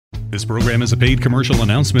This program is a paid commercial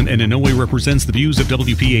announcement and in no way represents the views of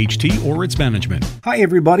WPHT or its management. Hi,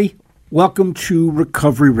 everybody. Welcome to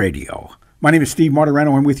Recovery Radio. My name is Steve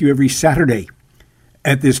Martirano. I'm with you every Saturday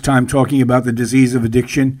at this time talking about the disease of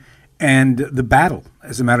addiction and the battle,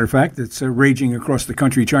 as a matter of fact, that's raging across the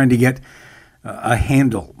country trying to get a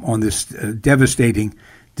handle on this devastating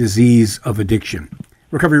disease of addiction.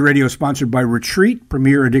 Recovery Radio is sponsored by Retreat,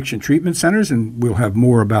 Premier Addiction Treatment Centers, and we'll have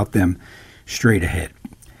more about them straight ahead.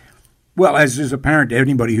 Well, as is apparent to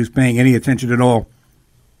anybody who's paying any attention at all,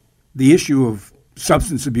 the issue of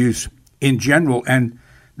substance abuse in general and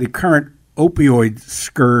the current opioid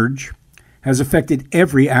scourge has affected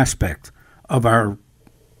every aspect of our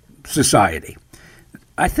society.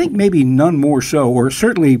 I think maybe none more so, or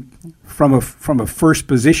certainly from a first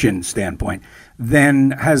position standpoint,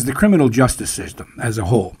 than has the criminal justice system as a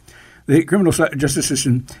whole. The criminal justice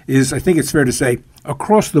system is, I think it's fair to say,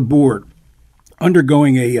 across the board,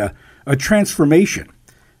 undergoing a transformation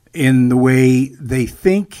in the way they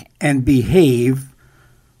think and behave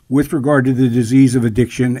with regard to the disease of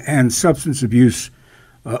addiction and substance abuse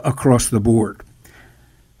across the board.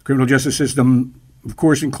 The criminal justice system, of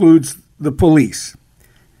course, includes the police.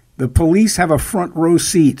 The police have a front row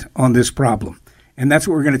seat on this problem, and that's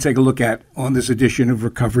what we're going to take a look at on this edition of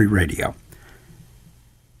Recovery Radio.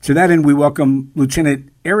 To that end, we welcome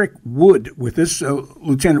Lieutenant Eric Wood with us.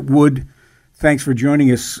 Lieutenant Wood, thanks for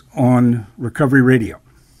joining us on Recovery Radio.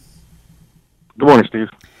 Good morning, Steve.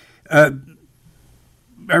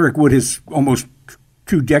 Eric Wood has almost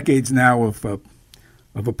 2 decades now of a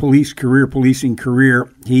policing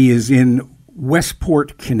career. He is in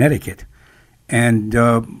Westport, Connecticut, and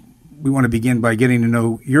we want to begin by getting to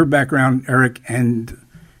know your background, Eric, and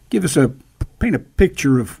paint a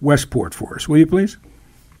picture of Westport for us, will you please?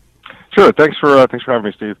 Sure. Thanks for having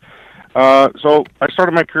me, Steve. So I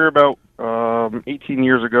started my career about 18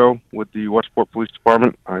 years ago with the Westport Police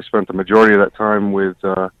Department. I spent the majority of that time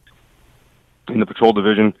in the patrol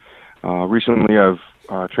division. Recently, I've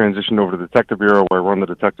transitioned over to the Detective Bureau, where I run the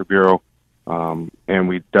Detective Bureau, and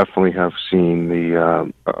we definitely have seen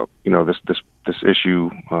this issue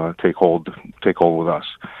take hold with us.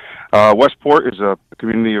 Westport is a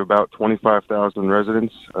community of about 25,000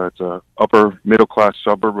 residents. It's a upper middle class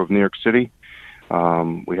suburb of New York City.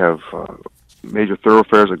 We have major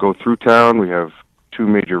thoroughfares that go through town. We have 2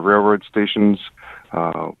 major railroad stations.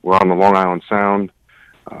 We're on the Long Island Sound.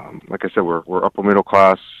 Like I said, we're upper middle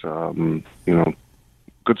class.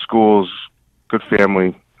 Good schools, good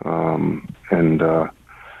family, and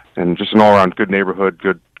just an all around good neighborhood,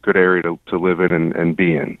 good area to live in and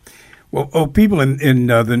be in. Well, people in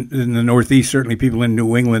the Northeast, certainly people in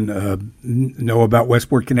New England, know about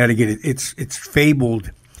Westport, Connecticut. It's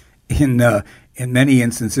fabled in many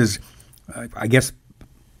instances. I guess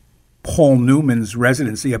Paul Newman's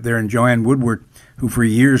residency up there, and Joanne Woodward, who for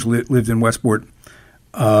years lived in Westport,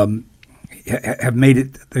 have made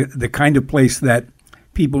it the kind of place that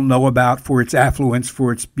people know about for its affluence,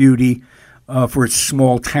 for its beauty, for its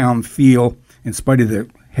small town feel, in spite of the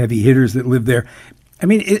heavy hitters that live there. I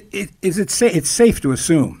mean, it's safe to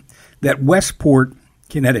assume that Westport,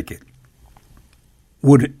 Connecticut,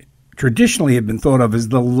 would traditionally have been thought of as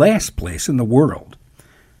the last place in the world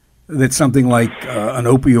that something like an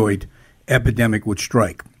opioid epidemic would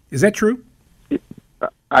strike. Is that true?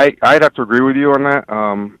 I'd have to agree with you on that.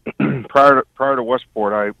 Prior to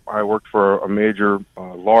Westport, I worked for a major,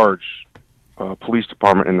 large police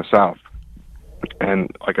department in the South. And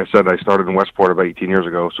like I said, I started in Westport about 18 years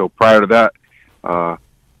ago. So prior to that,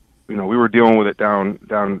 we were dealing with it down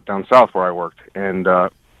south where I worked. And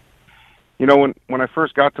when I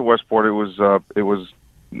first got to Westport, it was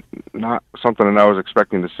not something that I was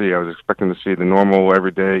expecting to see. I was expecting to see the normal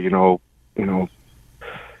everyday,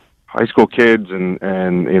 high school kids and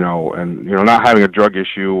not having a drug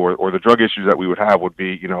issue or the drug issues that we would have would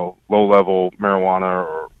be, low level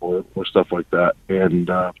marijuana or stuff like that. And,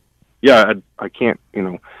 I can't,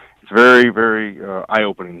 it's very, very eye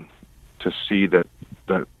opening to see that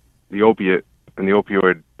the opiate and the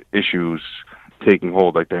opioid issues taking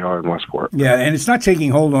hold like they are in Westport. Yeah, and it's not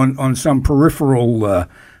taking hold on some peripheral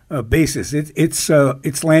basis. It's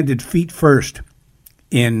landed feet first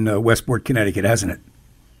in Westport, Connecticut, hasn't it?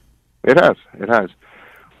 It has.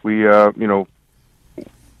 We have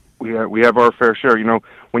our fair share.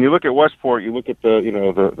 When you look at Westport, you look at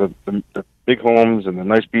the big homes and the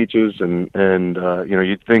nice beaches, and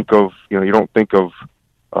you think of you don't think of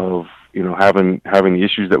having the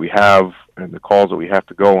issues that we have and the calls that we have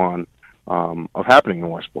to go on of happening in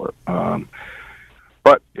Westport.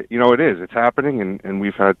 But it's happening, and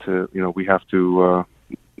we've had to we have to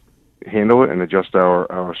handle it and adjust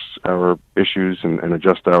our issues and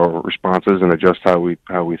adjust our responses and adjust how we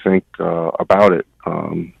think about it.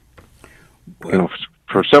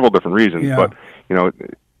 For several different reasons, but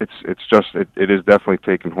it's just it is definitely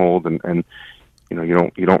taken hold, and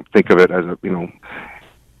you don't think of it as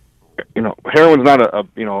heroin's not a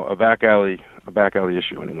back alley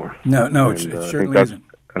issue anymore. No, it certainly isn't.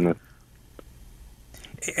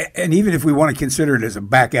 And even if we want to consider it as a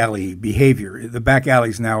back alley behavior, the back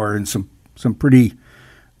alleys now are in some pretty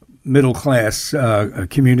middle class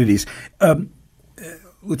communities.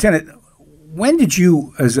 Lieutenant, when did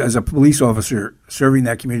you, as a police officer serving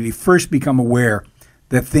that community, first become aware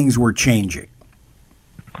that things were changing?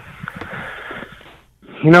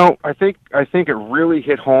 I think it really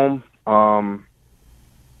hit home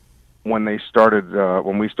when we started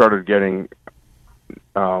getting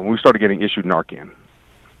issued Narcan.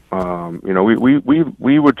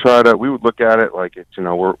 We would look at it like it's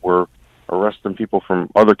we're arresting people from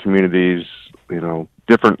other communities,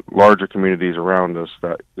 different larger communities around us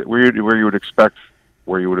where you would expect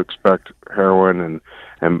heroin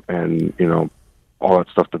and all that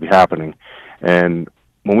stuff to be happening. And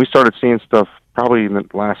when we started seeing stuff, probably in the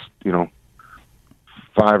last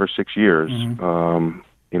 5 or 6 years, mm-hmm.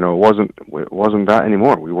 It wasn't that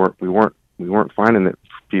anymore. We weren't finding that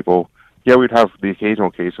people. Yeah, we'd have the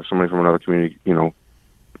occasional case of somebody from another community,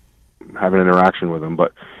 have an interaction with them,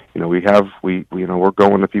 but we're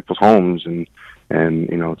going to people's homes and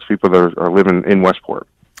it's people that are living in Westport,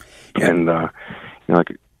 yeah. And go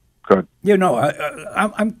ahead.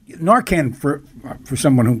 I'm Narcan for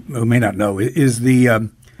someone who may not know is the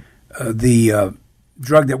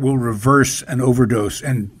drug that will reverse an overdose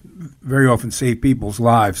and very often save people's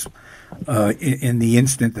lives in the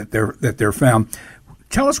instant that they're found.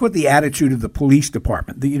 Tell us what the attitude of the police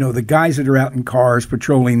department, the guys that are out in cars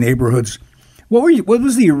patrolling neighborhoods. What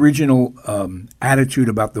was the original attitude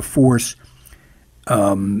about the force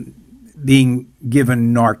being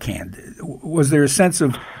given Narcan? Was there a sense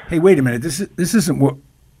of, hey, wait a minute, this isn't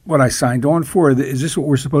what I signed on for? Is this what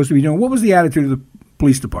we're supposed to be doing? What was the attitude of the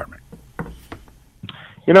police department?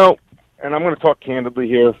 And I'm going to talk candidly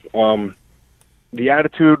here. The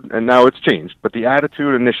attitude, and now it's changed, but the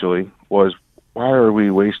attitude initially was, why are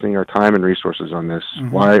we wasting our time and resources on this?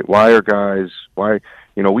 Mm-hmm. Why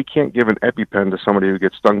we can't give an EpiPen to somebody who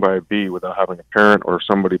gets stung by a bee without having a parent or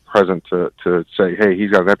somebody present to say, hey,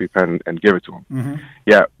 he's got an EpiPen and give it to him. Mm-hmm.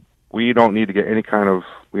 Yeah, we don't need to get any kind of,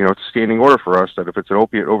 it's a standing order for us that if it's an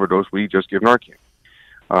opiate overdose, we just give Narcan.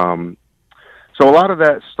 So a lot of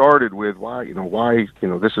that started with why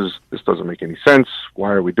this doesn't make any sense.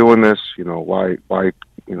 Why are we doing this? Why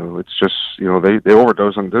it's just, they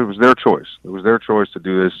overdosed and it was their choice. It was their choice to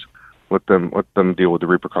do this. Let them deal with the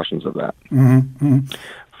repercussions of that. Mm-hmm.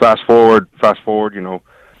 Fast forward,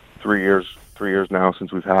 3 years now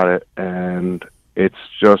since we've had it, and it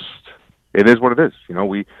is what it is.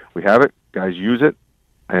 We have it, guys use it,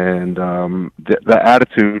 and the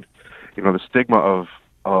attitude, the stigma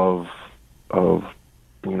of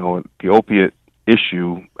the opiate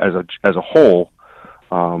issue as a whole,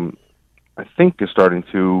 I think is starting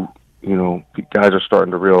to, guys are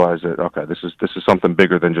starting to realize that, okay, this is something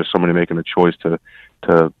bigger than just somebody making a choice to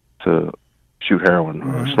shoot heroin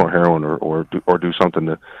or snort heroin or do something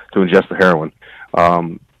to ingest the heroin.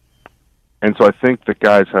 And so I think that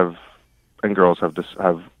guys and girls have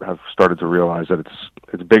started to realize that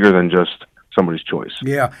it's bigger than just somebody's choice.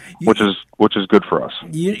 Yeah. Which is good for us.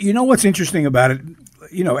 You know what's interesting about it,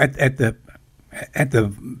 at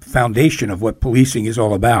the foundation of what policing is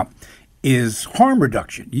all about is harm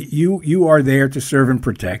reduction. You are there to serve and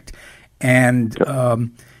protect, and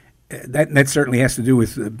that certainly has to do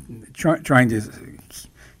with trying to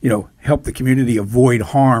help the community avoid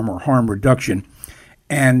harm or harm reduction.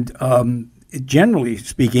 And generally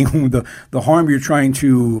speaking, the harm you're trying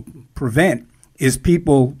to prevent is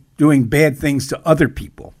people doing bad things to other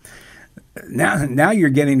people. Now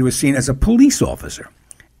you're getting to a scene as a police officer,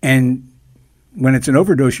 and when it's an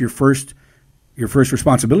overdose, your first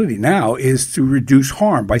responsibility now is to reduce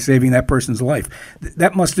harm by saving that person's life.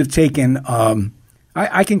 That must have taken.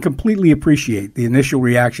 I can completely appreciate the initial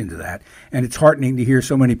reaction to that, and it's heartening to hear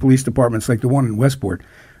so many police departments like the one in Westport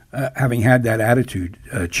having had that attitude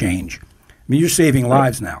change. I mean, you're saving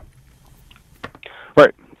lives now.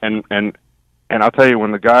 Right, and I'll tell you,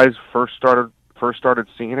 when the guys first started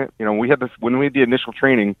seeing it, when we had the initial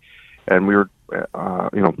training, and we were,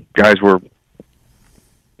 guys were,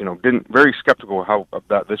 very skeptical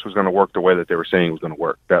that this was going to work the way that they were saying it was going to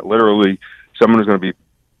work. That literally someone was going to be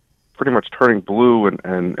pretty much turning blue and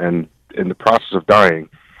in the process of dying,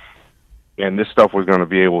 and this stuff was going to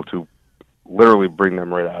be able to literally bring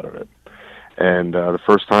them right out of it. And the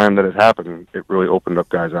first time that it happened, it really opened up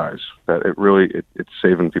guys' eyes. That it's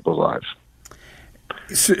saving people's lives.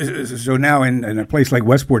 So now, in a place like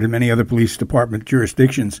Westport and many other police department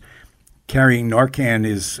jurisdictions, carrying Narcan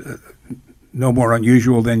is no more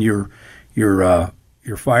unusual than your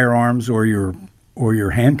firearms or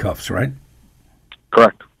your handcuffs, right?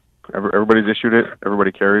 Correct. Everybody's issued it.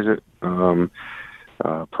 Everybody carries it.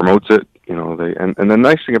 Promotes it. And the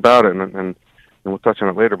nice thing about it, and we'll touch on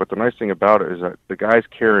it later, but the nice thing about it is that the guys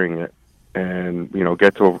carrying it and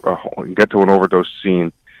get to an overdose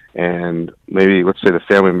scene, and maybe let's say the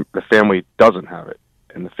family doesn't have it,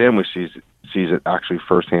 and the family sees it actually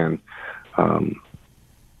firsthand.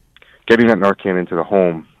 Getting that Narcan into the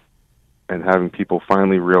home and having people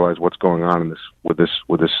finally realize what's going on with this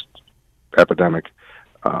epidemic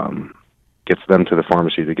gets them to the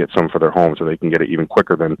pharmacy to get some for their home, so they can get it even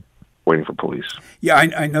quicker than waiting for police. Yeah,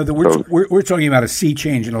 I know that we're talking about a sea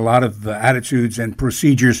change in a lot of attitudes and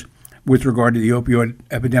procedures with regard to the opioid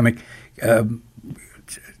epidemic.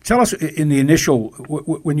 Tell us, in the initial,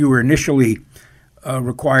 when you were initially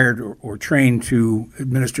required or trained to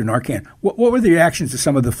administer Narcan, what were the reactions to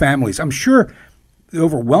some of the families? I'm sure the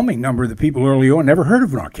overwhelming number of the people early on never heard of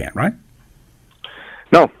Narcan, right?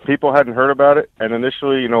 No, people hadn't heard about it, and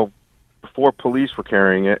initially, before police were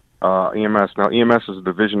carrying it, EMS. Now, EMS is a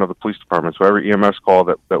division of the police department, so every EMS call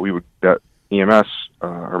that EMS,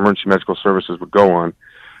 or Emergency Medical Services, would go on,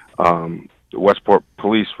 the Westport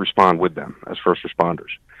Police respond with them as first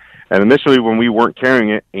responders. And initially, when we weren't carrying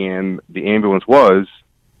it and the ambulance was,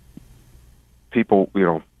 people,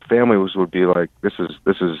 families would be like, "This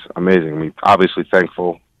is amazing." I mean, obviously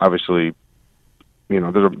thankful. Obviously,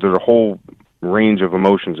 there's a whole range of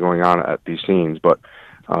emotions going on at these scenes, but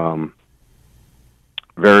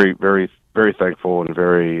very, very, very thankful and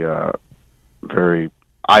very, very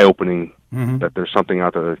eye-opening that there's something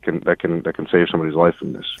out there that can save somebody's life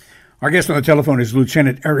from this. Our guest on the telephone is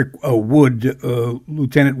Lieutenant Eric Wood.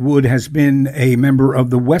 Lieutenant Wood has been a member of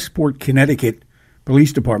the Westport, Connecticut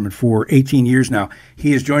Police Department for 18 years now.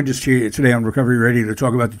 He has joined us here today on Recovery Radio to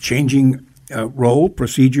talk about the changing role,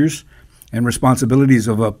 procedures, and responsibilities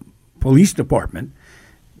of a police department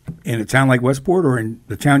in a town like Westport or in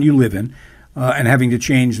the town you live in, and having to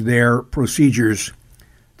change their procedures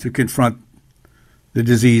to confront the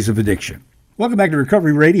disease of addiction. Welcome back to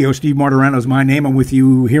Recovery Radio. Steve Martirano is my name. I'm with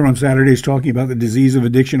you here on Saturdays talking about the disease of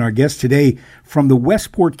addiction. Our guest today from the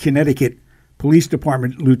Westport, Connecticut Police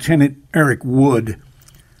Department, Lieutenant Eric Wood.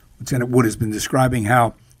 Lieutenant Wood has been describing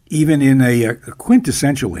how even in a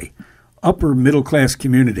quintessentially upper middle-class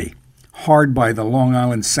community, hard by the Long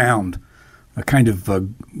Island Sound, a kind of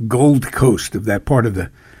Gold Coast of that part of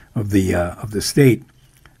the state,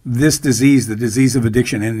 this disease, the disease of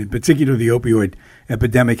addiction, and in particular the opioid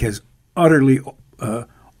epidemic, has utterly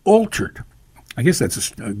altered, I guess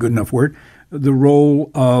that's a good enough word, the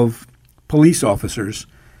role of police officers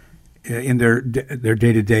in their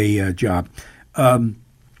day-to-day job.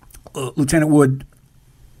 Lieutenant Wood,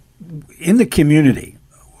 in the community,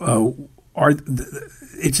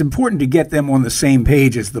 it's important to get them on the same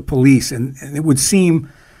page as the police, and it would seem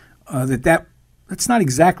that's not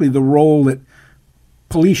exactly the role that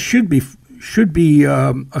police should be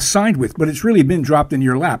assigned with, but it's really been dropped in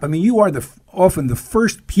your lap. I mean, you are often the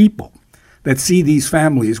first people that see these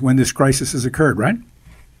families when this crisis has occurred, right?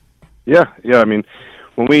 Yeah. I mean,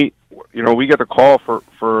 when we get the call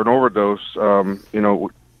for an overdose, as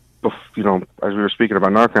we were speaking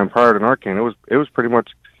about Narcan, prior to Narcan, it was pretty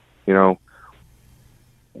much, we're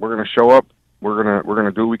going to show up, we're going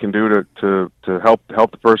to do what we can do to help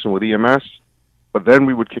the person with EMS, but then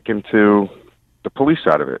we would kick into the police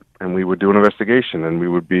side of it, and we would do an investigation, and we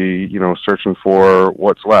would be, searching for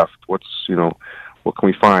what's left, what can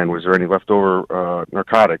we find? Was there any leftover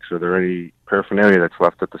narcotics? Are there any paraphernalia that's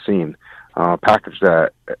left at the scene? Package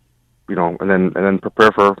that, and then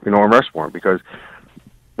prepare for, arrest warrant, because,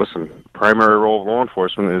 listen, primary role of law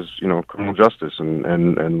enforcement is, criminal justice,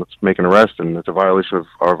 and let's make an arrest, and it's a violation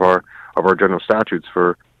of our general statutes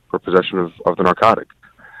for possession of the narcotic.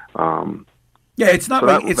 Yeah, it's not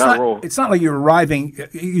like you're arriving.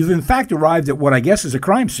 You've in fact arrived at what I guess is a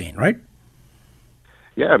crime scene, right?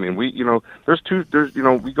 Yeah, I mean, we go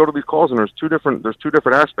to these calls and there's two different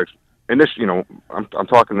aspects. I'm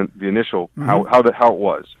talking the initial how it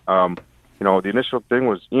was. The initial thing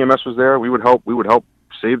was EMS was there. We would help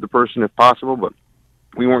save the person if possible, but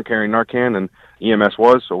we weren't carrying Narcan and EMS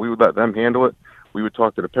was, so we would let them handle it. We would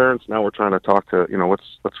talk to the parents. Now we're trying to talk to,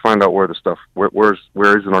 let's find out where the stuff, where is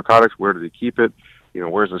the narcotics? Where did he keep it?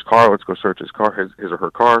 Where's his car? Let's go search his car, his or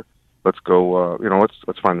her car. let's go,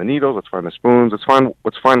 let's find the needles, let's find the spoons, let's find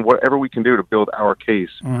whatever we can do to build our case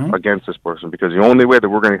against this person, because the only way that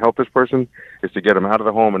we're going to help this person is to get him out of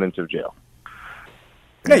the home and into jail.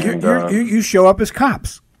 Yeah, you show up as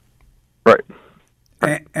cops, right?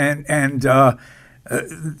 And that's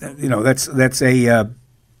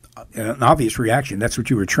an obvious reaction. That's what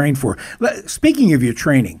you were trained for. Speaking of your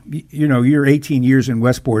training, you're 18 years in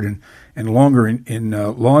Westport and longer in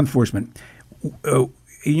law enforcement.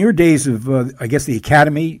 In your days of, I guess, the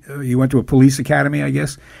academy, you went to a police academy, I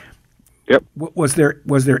guess. Yep. Was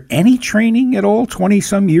there any training at all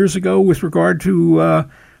 20-some years ago with regard to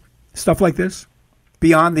stuff like this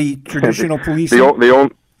beyond the traditional police?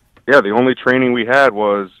 The only training we had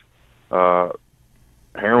was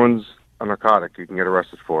heroin's a narcotic. You can get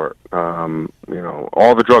arrested for it.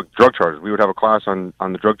 All the drug charges. We would have a class on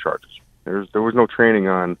the drug charges. There was no training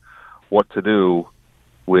on what to do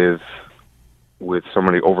with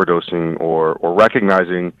somebody overdosing or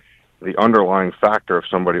recognizing the underlying factor of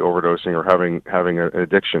somebody overdosing or having an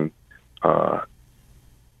addiction to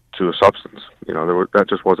a substance. That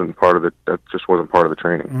just wasn't part of the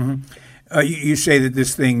training. Mm-hmm. You say that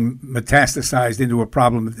this thing metastasized into a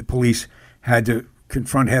problem that the police had to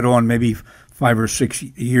confront head on maybe 5 or 6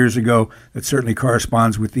 years ago. That certainly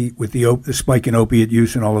corresponds with the spike in opiate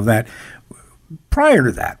use and all of that. Prior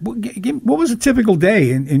to that, what was a typical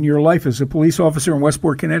day in your life as a police officer in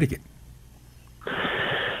Westport, Connecticut?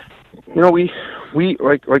 We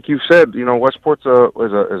like you said, Westport's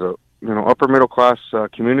is a upper middle class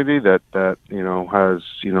community that has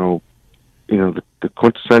the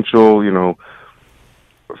quintessential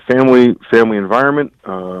family environment.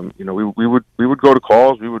 We would go to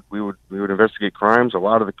calls. We would investigate crimes. A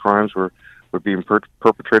lot of the crimes were being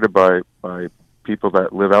perpetrated by people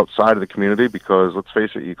that live outside of the community, because let's face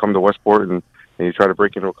it, you come to Westport and you try to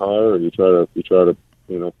break into a car, or you try to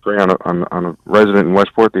prey on a resident in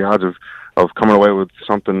Westport, the odds of coming away with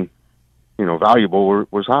something valuable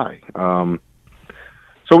was high. So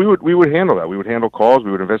we would handle that. We would handle calls. We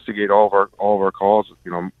would investigate all of our calls.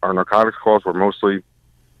 Our narcotics calls were mostly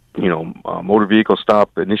motor vehicle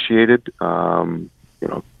stop initiated, canine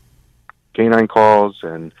calls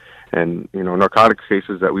and narcotics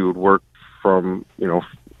cases that we would work from,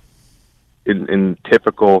 in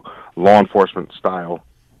typical law enforcement style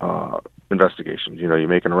investigations. You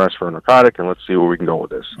make an arrest for a narcotic, and let's see where we can go with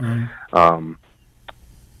this. Mm-hmm.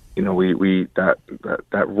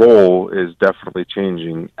 That role is definitely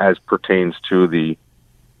changing as pertains to the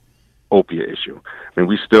opiate issue. I mean,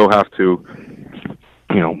 we still have to,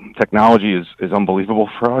 technology is unbelievable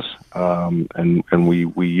for us, and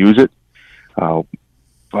we use it.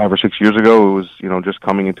 5 or 6 years ago, it was just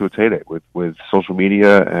coming into its heyday with social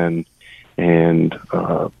media and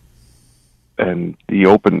the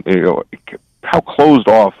open, how closed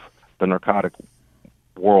off the narcotic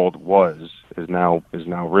world is now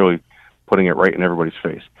really putting it right in everybody's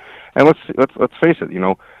face. And let's face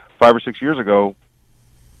it, 5 or 6 years ago,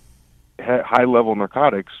 high level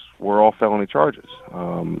narcotics were all felony charges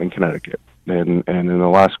in Connecticut, and in the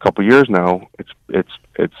last couple of years now, it's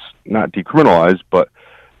not decriminalized, but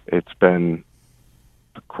the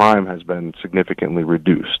crime has been significantly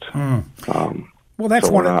reduced. Well, that's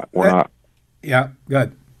so one. We're not. Yeah,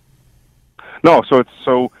 good. No,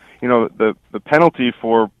 the penalty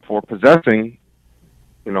for possessing,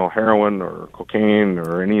 heroin or cocaine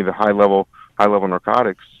or any of the high level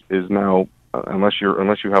narcotics is now, unless you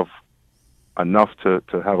have enough to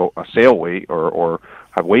have a sale weight or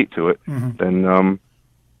have weight to it, mm-hmm. then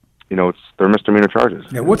they're misdemeanor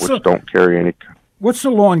charges, which don't carry any. What's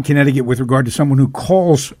the law in Connecticut with regard to someone who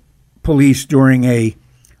calls police during a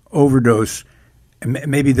overdose, and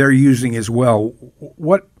maybe they're using as well?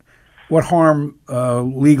 What harm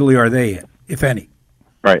legally are they in, if any?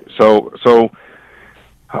 Right. So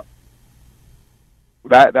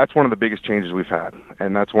that's one of the biggest changes we've had,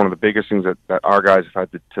 and that's one of the biggest things that our guys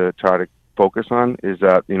have had to try to focus on, is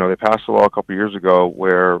that they passed a law a couple of years ago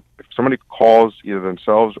where if somebody calls either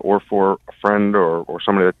themselves or for a friend or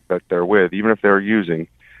somebody that they're with, even if they're using,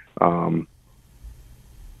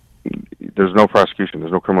 there's no prosecution,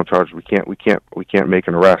 there's no criminal charge. We can't make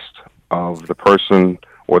an arrest of the person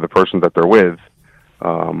or the person that they're with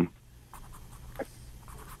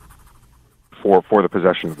for the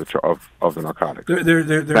possession of the narcotics.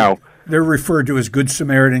 They're referred to as Good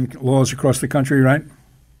Samaritan laws across the country, right?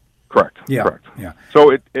 Correct. Yeah. Correct. Yeah.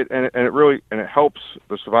 So it really helps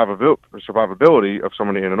the survivability of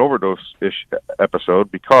somebody in an overdose episode,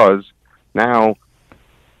 because now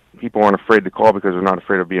people aren't afraid to call because they're not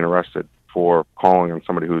afraid of being arrested for calling on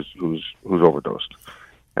somebody who's overdosed.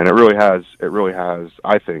 And it really has,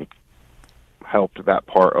 I think, helped that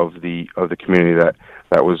part of the community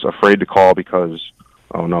that was afraid to call because,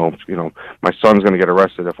 oh no, my son's going to get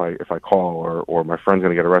arrested if I call, or my friend's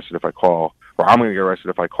going to get arrested if I call, or I'm going to get arrested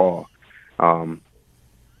if I call.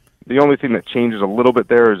 The only thing that changes a little bit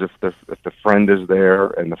there is if the friend is there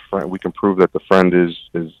and we can prove that the friend is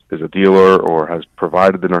a dealer or has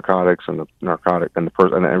provided the narcotics and the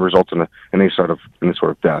person, and it results in any sort of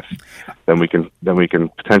death, then we can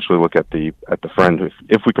potentially look at the friend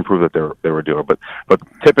if we can prove that they were a dealer. But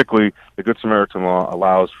typically the Good Samaritan law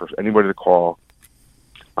allows for anybody to call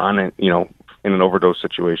on it, in an overdose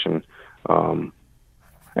situation, and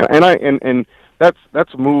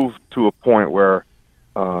that's moved to a point where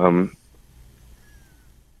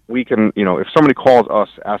we can, if somebody calls us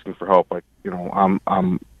asking for help, like, I'm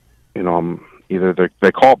either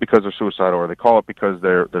they call it because they're suicidal, or they call it because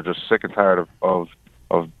they're just sick and tired of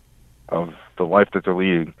the life that they're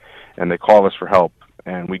leading, and they call us for help,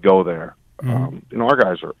 and we go there. Mm-hmm. Our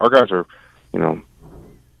guys are,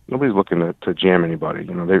 nobody's looking to jam anybody.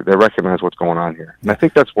 They recognize what's going on here, and I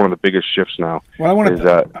think that's one of the biggest shifts now. Well, I want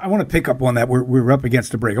to pick up on that. We're up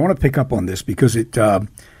against the break. I want to pick up on this because it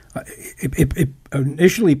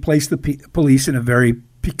initially placed the police in a very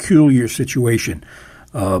peculiar situation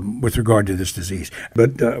with regard to this disease.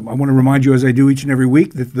 But I want to remind you, as I do each and every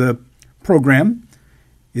week, that the program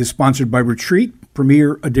is sponsored by Retreat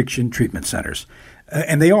Premier Addiction Treatment Centers,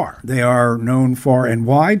 and they are known far and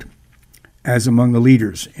wide as among the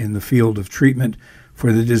leaders in the field of treatment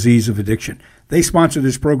for the disease of addiction. They sponsor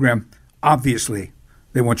this program. Obviously,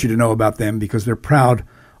 they want you to know about them because they're proud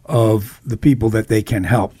of the people that they can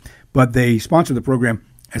help. But they sponsor the program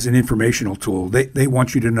as an informational tool. They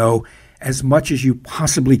want you to know as much as you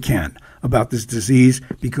possibly can about this disease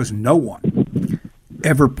because no one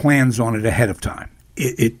ever plans on it ahead of time.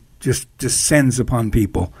 It just descends upon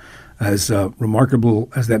people, as remarkable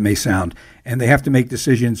as that may sound. And they have to make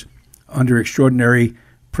decisions under extraordinary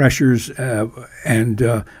pressures and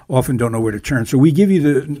often don't know where to turn. So we give you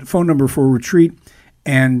the phone number for Retreat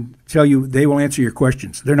and tell you they will answer your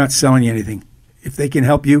questions. They're not selling you anything. If they can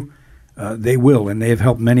help you, they will, and they have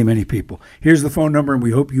helped many, many people. Here's the phone number, and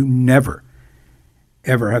we hope you never,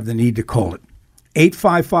 ever have the need to call it.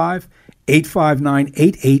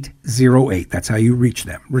 855-859-8808. That's how you reach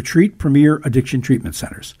them. Retreat Premier Addiction Treatment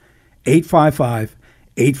Centers.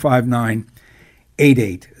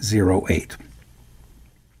 855-859-8808.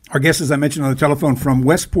 Our guest, as I mentioned on the telephone from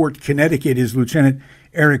Westport, Connecticut, is Lieutenant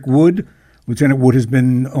Eric Wood. Lieutenant Wood has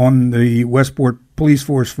been on the Westport Police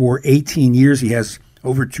Force for 18 years. He has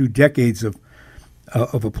over 2 decades of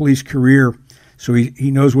a police career, so he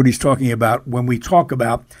knows what he's talking about when we talk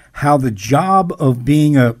about how the job of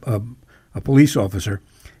being a police officer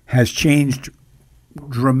has changed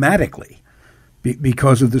dramatically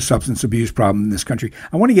because of the substance abuse problem in this country.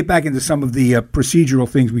 I want to get back into some of the procedural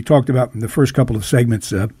things we talked about in the first couple of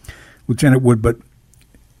segments, Lieutenant Wood, but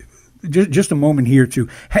just a moment here too.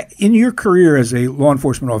 In your career as a law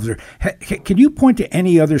enforcement officer, can you point to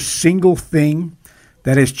any other single thing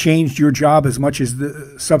that has changed your job as much as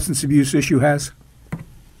the substance abuse issue has?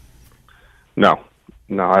 No,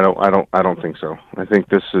 I don't think so. I think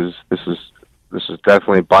this is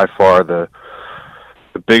definitely by far the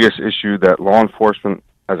biggest issue that law enforcement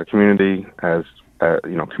as a community, as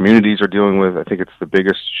communities are dealing with. I think it's the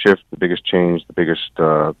biggest shift, the biggest change, the biggest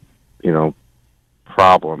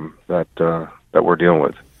problem that we're dealing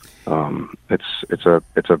with. It's a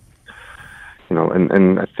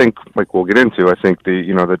and I think, like we'll get into, I think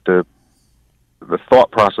the thought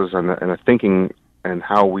process and the thinking and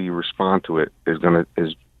how we respond to it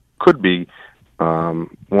could be one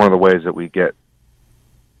of the ways that we get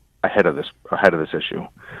ahead of this issue.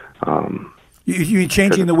 You mean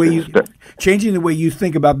changing the way you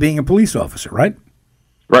think about being a police officer, right?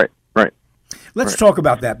 Right. Let's talk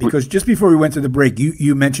about that, because just before we went to the break,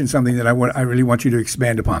 you mentioned something that I really want you to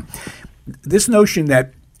expand upon. This notion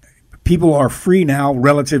that people are free now,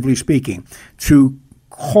 relatively speaking, to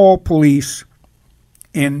call police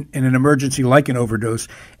in an emergency like an overdose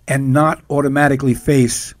and not automatically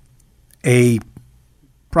face a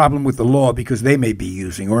problem with the law because they may be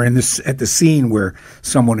using, or at the scene where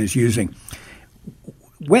someone is using.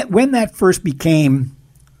 When that first became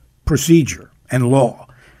procedure and law,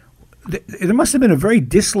 there must have been a very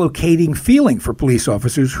dislocating feeling for police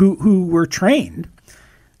officers who were trained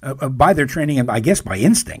by their training and I guess by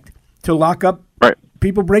instinct to lock up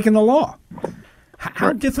people breaking the law.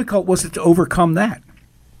 How difficult was it to overcome that?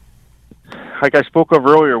 Like I spoke of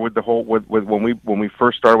earlier with the whole with when we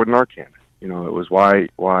first started with Narcan, it was why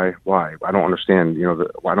I don't understand.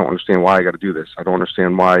 I don't understand why I got to do this. I don't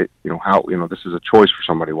understand why how this is a choice for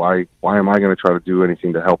somebody. Why am I going to try to do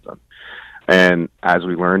anything to help them? And as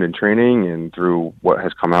we learned in training and through what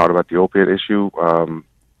has come out about the opiate issue,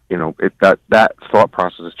 that thought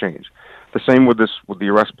process has changed. The same with the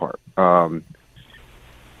arrest part.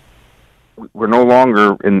 We're no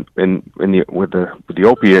longer with the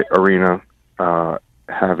opiate arena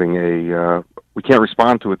having we can't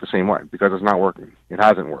respond to it the same way because it's not working. It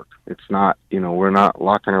hasn't worked. It's not, we're not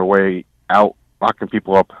locking our way out. Locking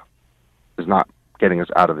people up is not getting us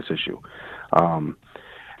out of this issue.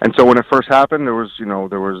 And so when it first happened, there was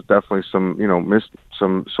definitely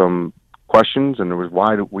some questions, and there was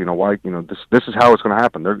why this is how it's going to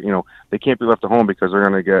happen. They can't be left at home because they're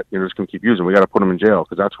going to get, just going to keep using. We got to put them in jail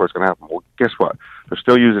because that's where it's going to happen. Well, guess what? They're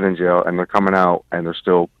still using in jail, and they're coming out, and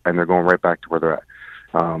they're going right back to where they're at.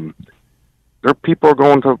 There people are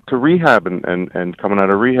going to rehab and coming out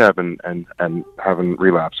of rehab and having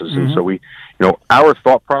relapses. Mm-hmm. And so we, our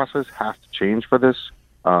thought process has to change for this,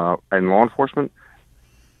 and law enforcement,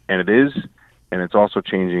 and it is. And it's also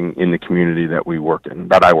changing in the community that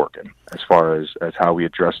I work in, as far as how we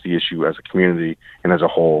address the issue as a community and as a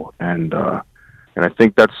whole. And I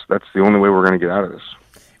think that's the only way we're going to get out of this.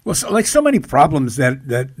 Well, so many problems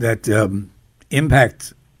that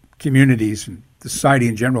impact communities and society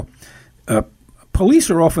in general, police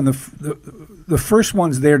are often the first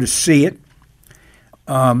ones there to see it.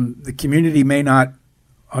 The community may not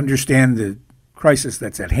understand the crisis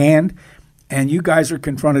that's at hand. And you guys are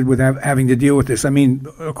confronted with having to deal with this. I mean,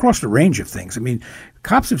 across the range of things. I mean,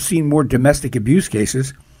 cops have seen more domestic abuse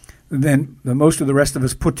cases than most of the rest of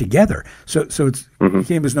us put together. So it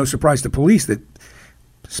came as no surprise to police that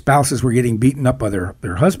spouses were getting beaten up by their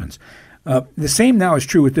husbands. The same now is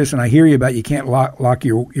true with this, and I hear you about you can't lock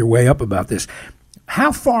your way up about this.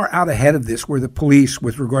 How far out ahead of this were the police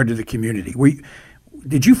with regard to the community?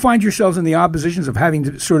 Did you find yourselves in the oppositions of having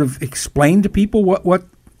to sort of explain to people what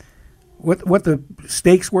the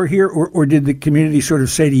stakes were here, or did the community sort of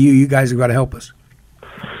say to you, you guys have got to help us?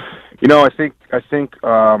 I think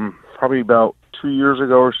probably about 2 years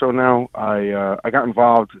ago or so now, I got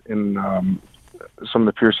involved in some of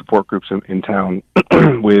the peer support groups in town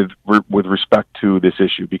with respect to this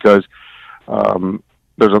issue, because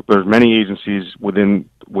there's many agencies within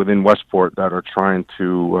Westport that are trying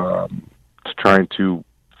to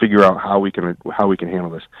figure out how we can handle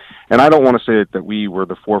this. And I don't want to say that we were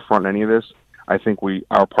the forefront in any of this. I think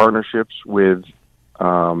our partnerships with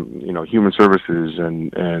Human Services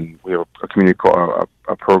and we have a community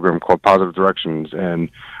a program called Positive Directions, and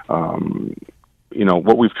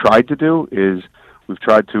what we've tried to do is we've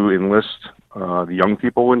tried to enlist the young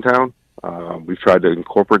people in town. We've tried to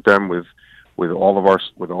incorporate them with all of our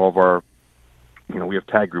we have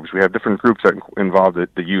tag groups. We have different groups that involve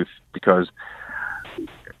the youth, because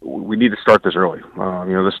we need to start this early.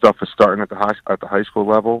 This stuff is starting at the high school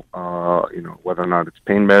level. Whether or not it's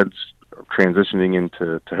pain meds, transitioning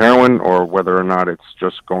into heroin, or whether or not it's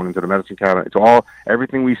just going into the medicine cabinet.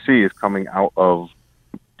 Everything we see is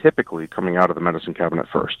typically coming out of the medicine cabinet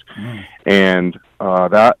first. And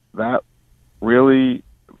that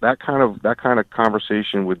kind of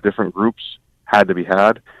conversation with different groups had to be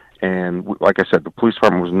had. And like I said, the police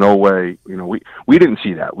department was no way. We didn't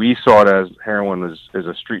see that. We saw it as heroin is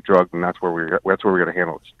a street drug, and that's where we're going to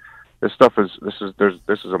handle this. This stuff is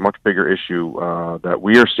a much bigger issue that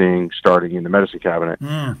we are seeing starting in the medicine cabinet.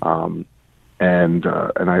 I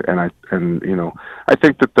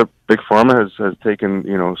think that the big pharma has taken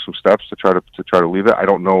some steps to try to leave it. I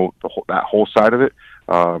don't know that whole side of it.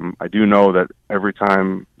 I do know that every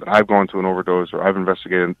time that I've gone to an overdose, or I've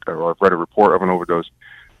investigated, or I've read a report of an overdose,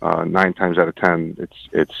 9 times out of 10,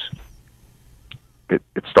 it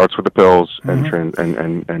starts with the pills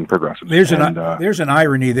and progresses. There's an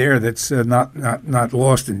irony there that's not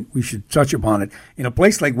lost, and we should touch upon it. In a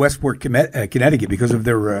place like Westport, Connecticut, because of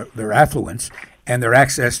their affluence and their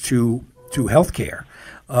access to health care,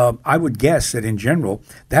 I would guess that in general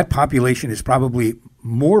that population is probably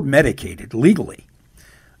more medicated legally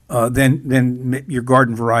than your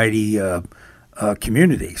garden variety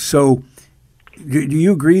community. So, do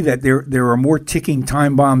you agree that there are more ticking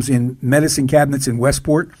time bombs in medicine cabinets in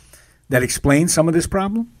Westport that explain some of this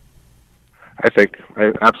problem? I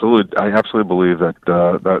absolutely believe that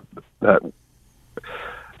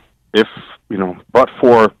if but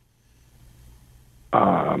for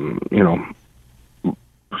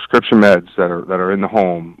prescription meds that are in the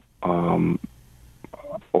home,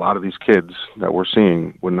 a lot of these kids that we're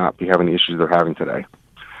seeing would not be having the issues they're having today.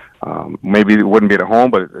 Maybe it wouldn't be at home,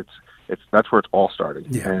 but that's where it's all starting.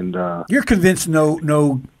 Yeah. And you're convinced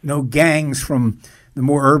no gangs from the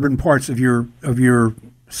more urban parts of your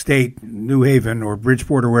state, New Haven or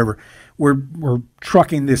Bridgeport or wherever, were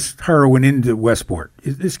trucking this heroin into Westport.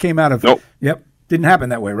 This came out of... Nope. Yep. Didn't happen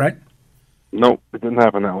that way, right? Nope, it didn't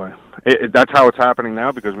happen that way. That's how it's happening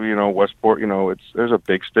now because Westport. There's a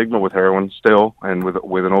big stigma with heroin still, and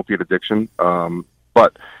with an opiate addiction.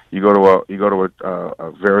 But you go to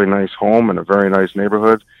a very nice home in a very nice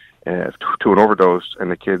neighborhood, and to an overdose,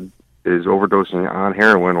 and the kid is overdosing on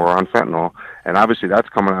heroin or on fentanyl, and obviously that's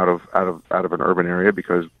coming out of an urban area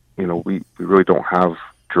because we really don't have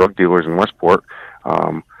drug dealers in Westport.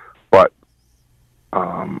 But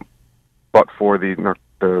for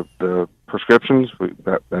the prescriptions,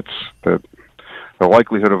 that's the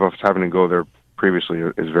likelihood of us having to go there previously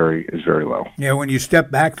is very low. Yeah, when you step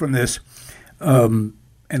back from this and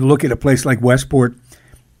look at a place like Westport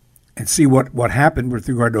and see what happened with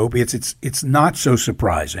regard to opiates, it's not so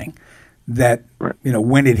surprising that right.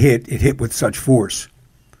 When it hit with such force.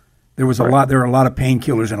 There was there are a lot of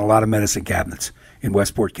painkillers and a lot of medicine cabinets in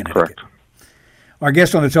Westport, Connecticut. Correct. Our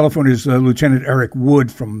guest on the telephone is Lieutenant Eric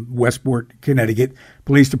Wood from Westport, Connecticut,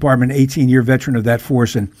 Police Department, 18-year veteran of that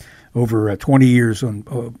force and over 20 years on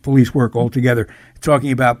police work altogether,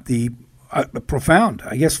 talking about the profound,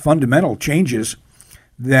 I guess, fundamental changes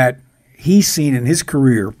that he's seen in his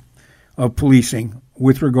career of policing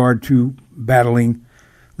with regard to battling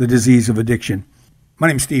the disease of addiction. My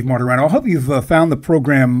name is Steve Martirano. I hope you've found the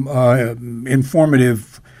program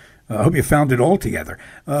informative. I hope you found it all together.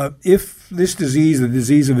 If this disease, the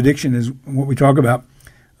disease of addiction, is what we talk about,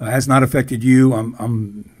 has not affected you,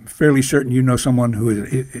 I'm fairly certain you know someone who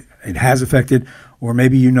it has affected, or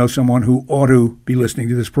maybe you know someone who ought to be listening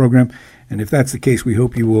to this program. And if that's the case, we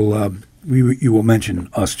hope you will mention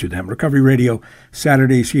us to them. Recovery Radio,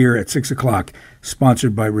 Saturdays here at 6 o'clock,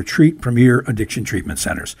 sponsored by Retreat Premier Addiction Treatment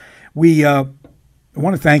Centers. We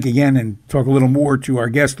want to thank again and talk a little more to our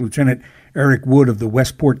guest, Lieutenant Eric Wood of the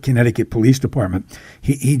Westport, Connecticut Police Department.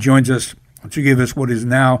 He joins us to give us what is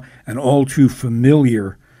now an all too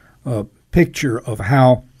familiar picture of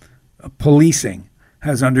how policing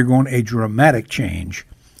has undergone a dramatic change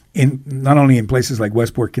in not only in places like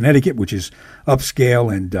Westport, Connecticut, which is upscale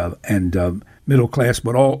and middle class,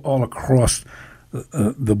 but all across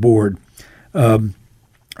the board.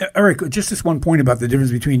 Eric, just this one point about the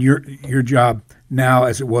difference between your job now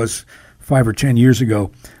as it was 5 or 10 years ago.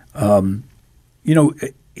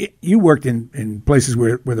 You worked in places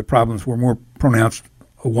where the problems were more pronounced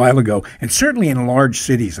a while ago, and certainly in large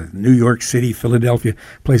cities, like New York City, Philadelphia,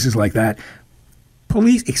 places like that.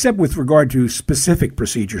 Police, except with regard to specific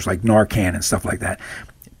procedures like Narcan and stuff like that,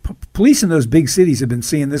 police in those big cities have been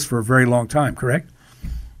seeing this for a very long time, correct?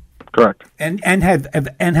 Correct. And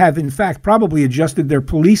have in fact probably adjusted their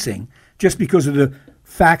policing just because of the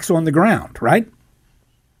facts on the ground, right?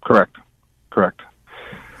 Correct.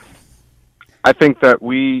 I think that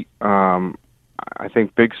I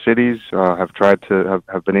think big cities have tried to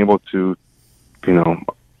have been able to,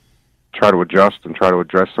 try to adjust and try to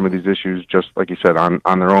address some of these issues, just like you said,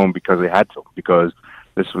 on their own because they had to, because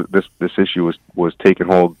this issue was taking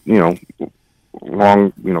hold,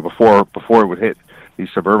 long, before it would hit these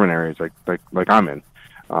suburban areas like I'm in,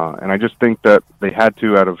 and I just think that they had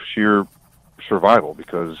to out of sheer survival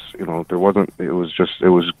because it was going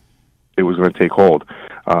to take hold.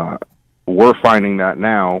 We're finding that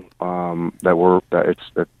now that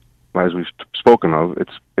as we've spoken of,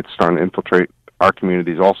 it's starting to infiltrate our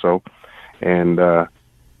communities also, and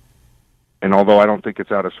although I don't think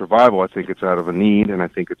it's out of survival, I think it's out of a need, and I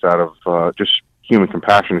think it's out of just human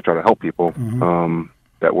compassion to try to help people. Mm-hmm.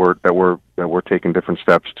 That we're taking different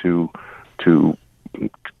steps to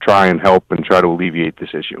try and help and try to alleviate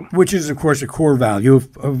this issue. Which is, of course, a core value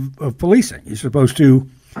of policing. You're supposed to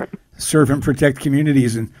serve and protect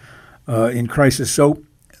communities in crisis. So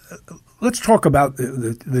let's talk about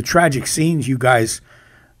the tragic scenes you guys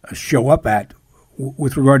show up at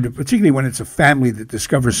with regard to, particularly when it's a family that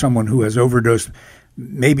discovers someone who has overdosed,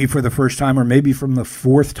 maybe for the first time or maybe from the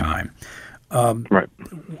fourth time. Right.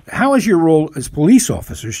 How has your role as police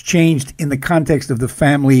officers changed in the context of the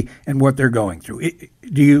family and what they're going through?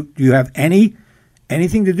 Do you have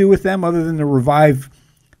anything to do with them other than to revive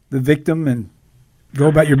the victim and go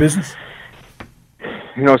about your business?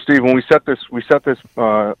 Steve, when we set this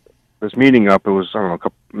meeting up, it was, I don't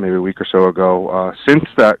know, maybe a week or so ago. Since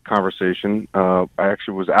that conversation, I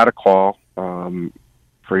actually was at a call for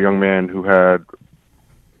a young man who had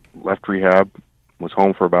left rehab, was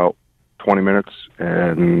home for about 20 minutes,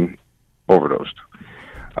 and overdosed.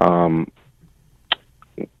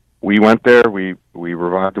 We went there. We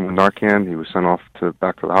revived him with Narcan. He was sent off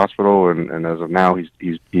back to the hospital, and as of now, he's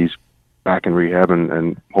back in rehab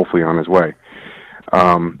and hopefully on his way.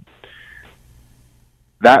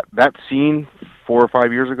 That scene 4 or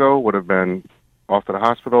 5 years ago would have been off to the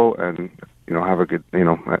hospital and, have a good,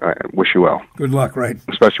 I wish you well. Good luck, right?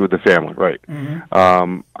 Especially with the family, right.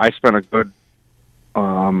 I spent a good,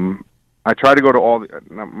 I try to go to all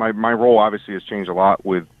my role obviously has changed a lot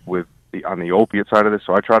on the opiate side of this,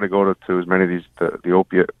 so I try to go to as many of these, the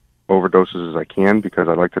opiate overdoses as I can, because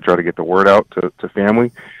I like to try to get the word out to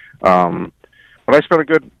family. But I spent a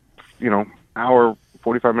good, hour,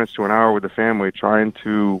 45 minutes to an hour with the family trying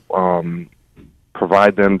to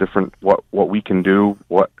provide them different what we can do,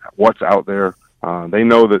 what's out there. They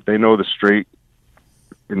know the straight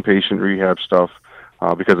inpatient rehab stuff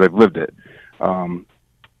because they've lived it.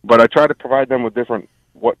 But I try to provide them with different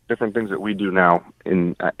things that we do now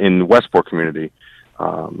in the Westport community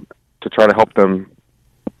to try to help them,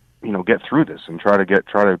 get through this and try to get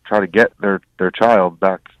their child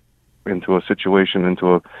back into a situation,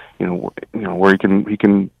 into a where he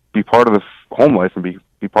can be part of the home life and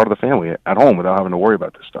be part of the family at home without having to worry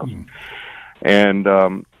about this stuff. And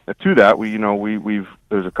to that, we've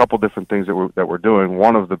there's a couple different things that we're doing.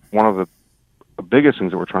 One of the biggest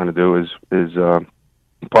things that we're trying to do is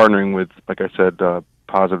partnering with, like I said,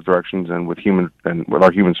 Positive Directions and with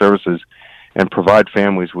our human services, and provide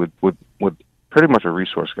families with pretty much a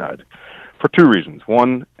resource guide for two reasons.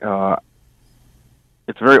 One,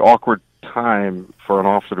 it's a very awkward time for an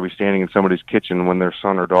officer to be standing in somebody's kitchen when their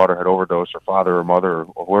son or daughter had overdosed, or father or mother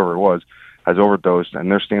or whoever it was has overdosed,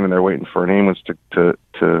 and they're standing there waiting for an ambulance to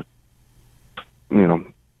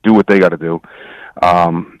do what they got to do,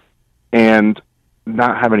 and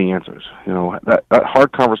not have any answers. That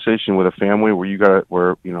hard conversation with a family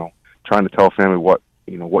where trying to tell a family what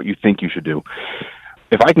you think you should do.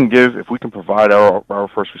 If we can provide our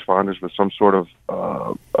first responders with some sort of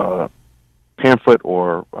pamphlet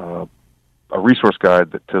or a resource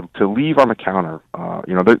guide to leave on the counter.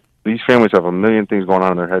 These families have a million things going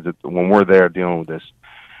on in their heads when we're there dealing with this,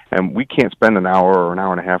 and we can't spend an hour or an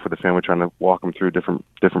hour and a half with the family trying to walk them through different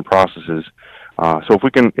processes. So if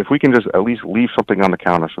we can just at least leave something on the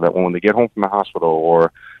counter, so that when they get home from the hospital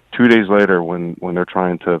or 2 days later when they're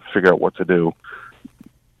trying to figure out what to do,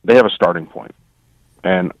 they have a starting point.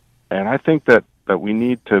 And I think that we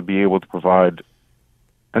need to be able to provide.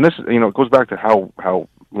 And this, it goes back to how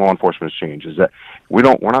law enforcement has changed. Is that we're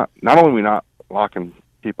not only are we not locking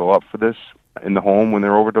people up for this in the home when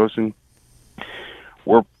they're overdosing,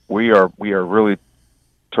 we are really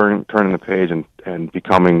turning the page and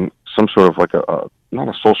becoming some sort of like a not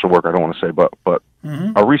a social worker, I don't want to say, but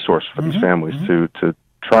a resource for these families to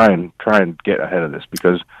try and get ahead of this,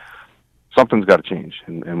 because something's got to change,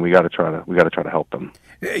 and we got to try to help them.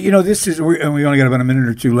 This is, and we only got about a minute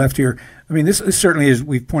or two left here. I mean, this certainly, as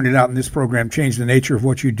we've pointed out in this program, changed the nature of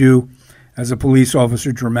what you do as a police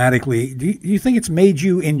officer dramatically. Do you think it's made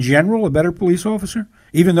you, in general, a better police officer,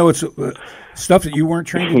 even though it's stuff that you weren't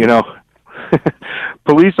trained to do?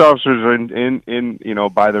 Police officers are in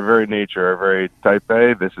by their very nature are very type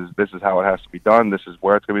A. This is how it has to be done. This is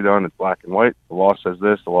where it's going to be done. It's black and white. The law says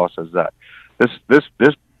this. The law says that.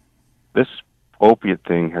 This opiate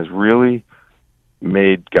thing has really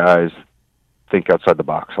made guys think outside the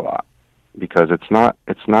box a lot, because it's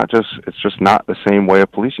just not the same way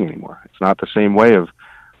of policing anymore. It's not the same way of,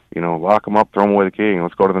 lock them up, throw them away the key, and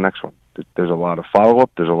let's go to the next one. There's a lot of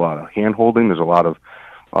follow-up. There's a lot of hand-holding. There's a lot of,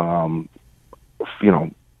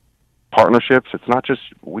 partnerships. It's not just,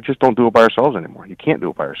 we just don't do it by ourselves anymore. You can't do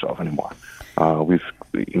it by yourself anymore. We're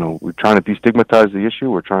trying to destigmatize the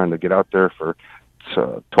issue. We're trying to get out there for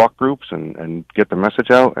talk groups and get the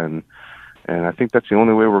message out. And I think that's the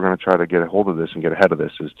only way we're going to try to get a hold of this and get ahead of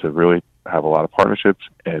this, is to really have a lot of partnerships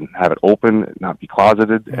and have it open, not be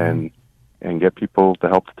closeted, and get people the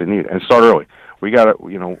help that they need, and start early. We got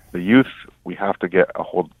to, the youth, we have to get a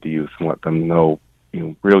hold of the youth and let them know,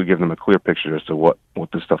 really give them a clear picture as to what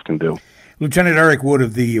this stuff can do. Lieutenant Eric Wood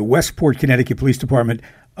of the Westport, Connecticut Police Department.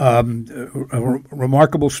 A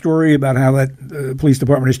remarkable story about how that police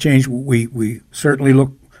department has changed. We certainly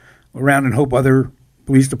look around and hope other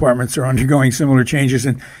police departments are undergoing similar changes,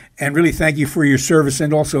 and really thank you for your service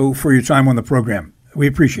and also for your time on the program. We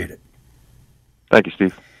appreciate it. Thank you,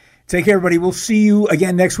 Steve. Take care, everybody. We'll see you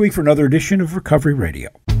again next week for another edition of Recovery Radio.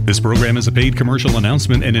 This program is a paid commercial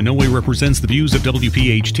announcement and in no way represents the views of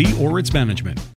WPHT or its management.